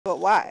But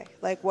why?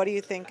 Like, what do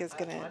you think is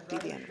going to be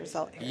the end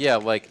result here? Yeah,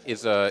 like,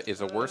 is a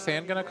worse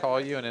hand going to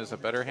call you, and is a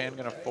better hand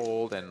going to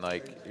fold? And,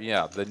 like,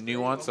 yeah, the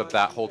nuance of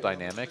that whole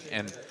dynamic.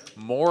 And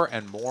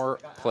more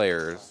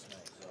players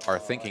are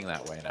thinking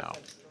that way now.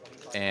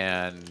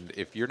 And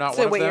if you're not one of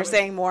them... So what you're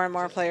saying, more and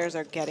more players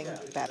are getting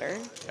better?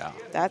 Yeah.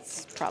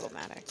 That's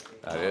problematic.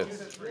 That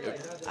is.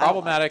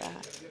 Problematic, like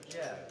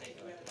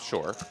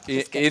sure.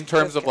 In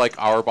terms of, like,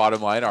 our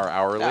bottom line, our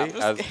hourly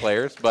as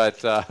players.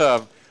 But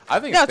I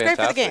think it's fantastic. Great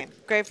for the game.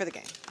 Great for the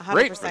game. 100%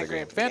 great for the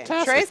game.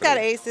 Fantastic. Trey's got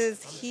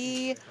aces.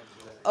 He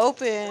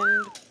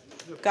opened,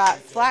 got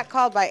flat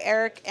called by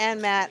Eric and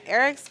Matt.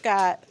 Eric's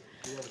got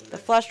the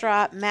flush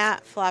draw.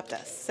 Matt flopped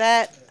a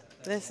set.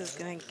 This is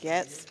going to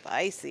get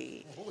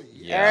spicy.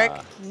 Yeah.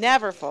 Eric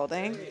never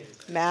folding.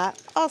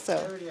 Matt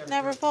also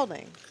never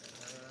folding.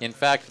 In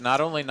fact,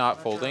 not only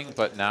not folding,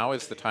 but now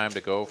is the time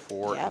to go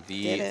for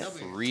the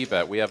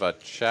 3-bet. We have a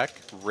check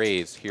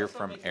raise here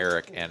from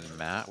Eric, and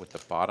Matt with the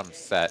bottom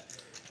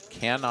set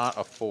cannot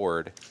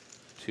afford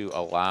to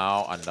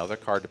allow another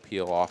card to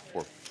peel off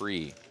for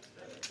free.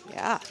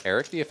 Yeah.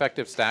 Eric, the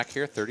effective stack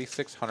here,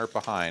 3,600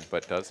 behind,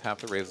 but does have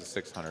to raise a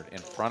 600 in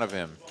front of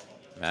him.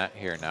 Matt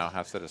here now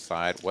has to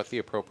decide what the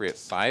appropriate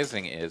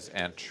sizing is,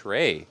 and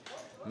Trey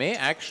may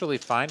actually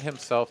find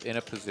himself in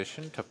a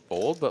position to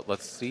fold, but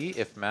let's see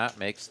if Matt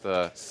makes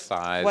the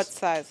size, what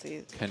size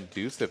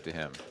conducive to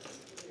him.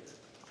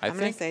 I'm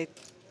going to say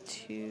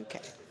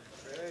 2K.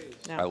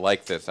 No. I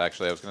like this,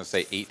 actually. I was going to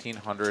say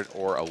 1,800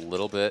 or a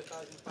little bit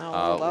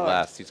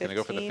less. He's going to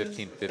go for the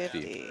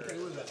 1,550.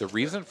 The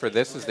reason for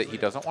this is that he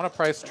doesn't want to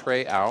price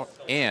Trey out,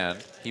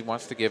 and he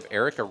wants to give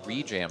Eric a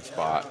rejam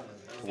spot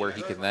where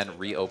he can then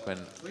reopen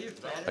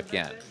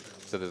again.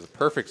 So there's a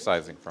perfect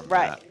sizing from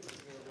Matt.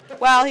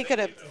 Well, he could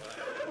have...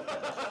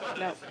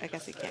 No, I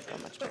guess he can't go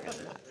much bigger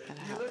than that and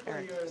have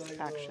Eric's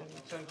action.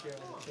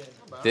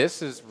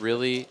 This is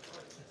really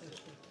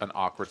an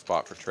awkward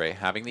spot for Trey.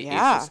 Having the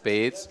ace of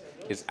spades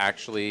is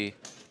actually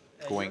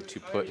going to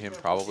put him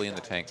probably in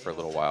the tank for a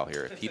little while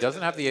here. If he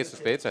doesn't have the ace of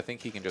spades, I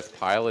think he can just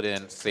pile it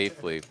in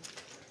safely,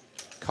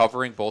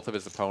 covering both of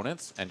his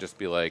opponents, and just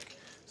be like,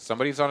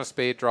 somebody's on a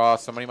spade draw,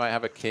 somebody might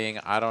have a king.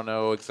 I don't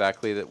know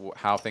exactly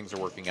how things are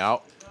working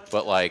out,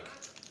 but, like,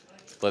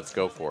 let's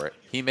go for it.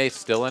 He may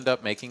still end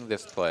up making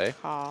this play.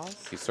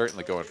 Calls. He's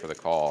certainly going for the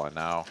call, and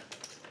now,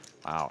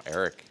 wow,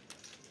 Eric.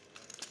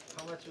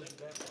 How much was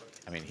that for?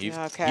 I mean, he's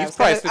okay.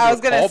 priced into a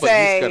call, but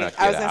he's going to get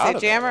out of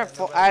it. jammer.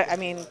 I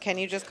mean, can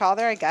you just call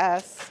there? I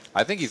guess.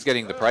 I think he's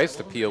getting the price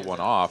to peel one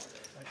off.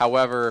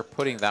 However,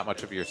 putting that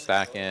much of your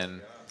stack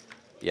in,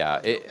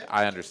 yeah,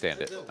 I understand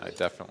it. I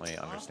definitely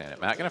understand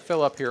it. Matt going to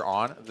fill up here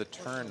on the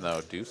turn,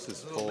 though. Deuce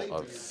is full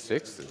of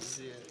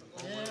sixes.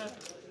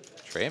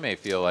 Trey may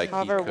feel like he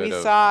could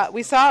have.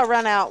 We saw a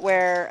run out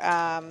where,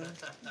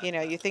 you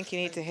know, you think you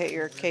need to hit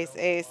your case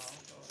ace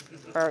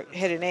or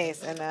hit an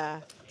ace, and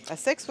a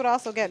 6 would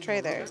also get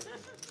Trey there.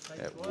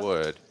 It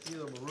would.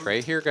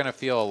 Trey here going to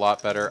feel a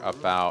lot better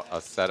about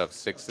a set of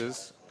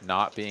sixes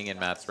not being in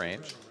Matt's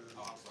range,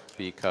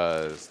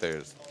 because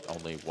there's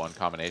only one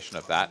combination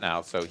of that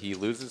now. So he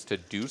loses to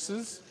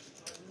deuces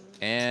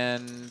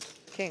and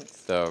kings.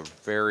 The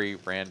very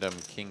random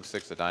king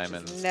 6 of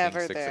diamonds, king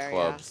 6 of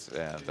clubs,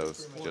 and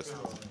those just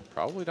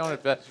probably don't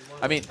advance.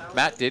 I mean,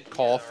 Matt did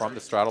call from the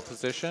straddle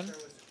position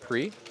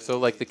pre, so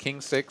like the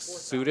king 6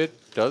 suited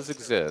does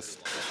exist.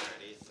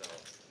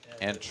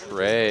 And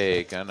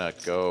Trey gonna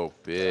go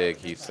big.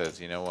 He says,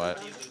 you know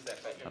what?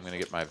 I'm gonna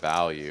get my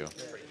value.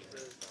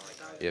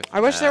 I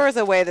wish there was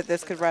a way that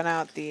this could run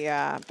out the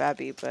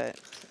Babby, but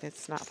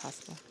it's not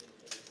possible.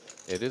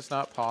 It is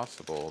not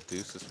possible.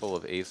 Deuce is full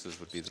of aces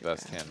would be the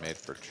best hand made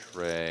for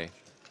Trey.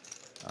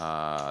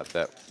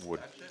 That would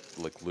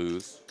like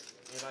lose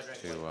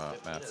to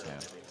Matt's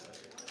hand.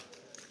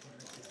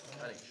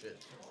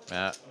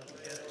 Matt,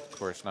 of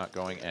course, not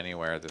going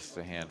anywhere. This is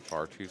a hand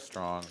far too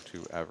strong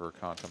to ever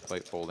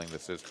contemplate folding.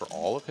 This is for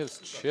all of his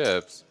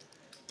chips.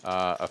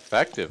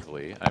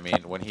 Effectively, I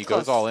mean, when he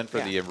goes all in for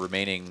the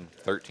remaining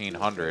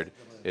 1,300,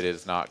 it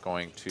is not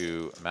going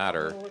to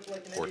matter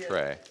for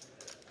Trey.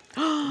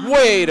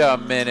 Wait a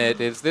minute.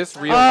 Is this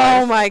real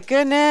life? Oh, my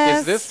goodness.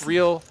 Is this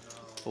real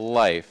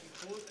life?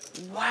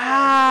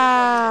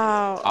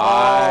 Wow.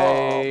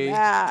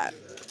 I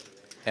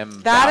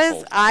am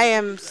baffled. I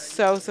am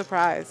so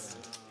surprised.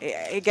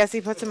 I guess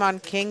he puts him on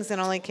kings and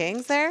only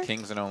kings there?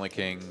 Kings and only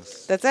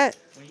kings. That's it.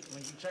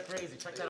 When you check raise, you check that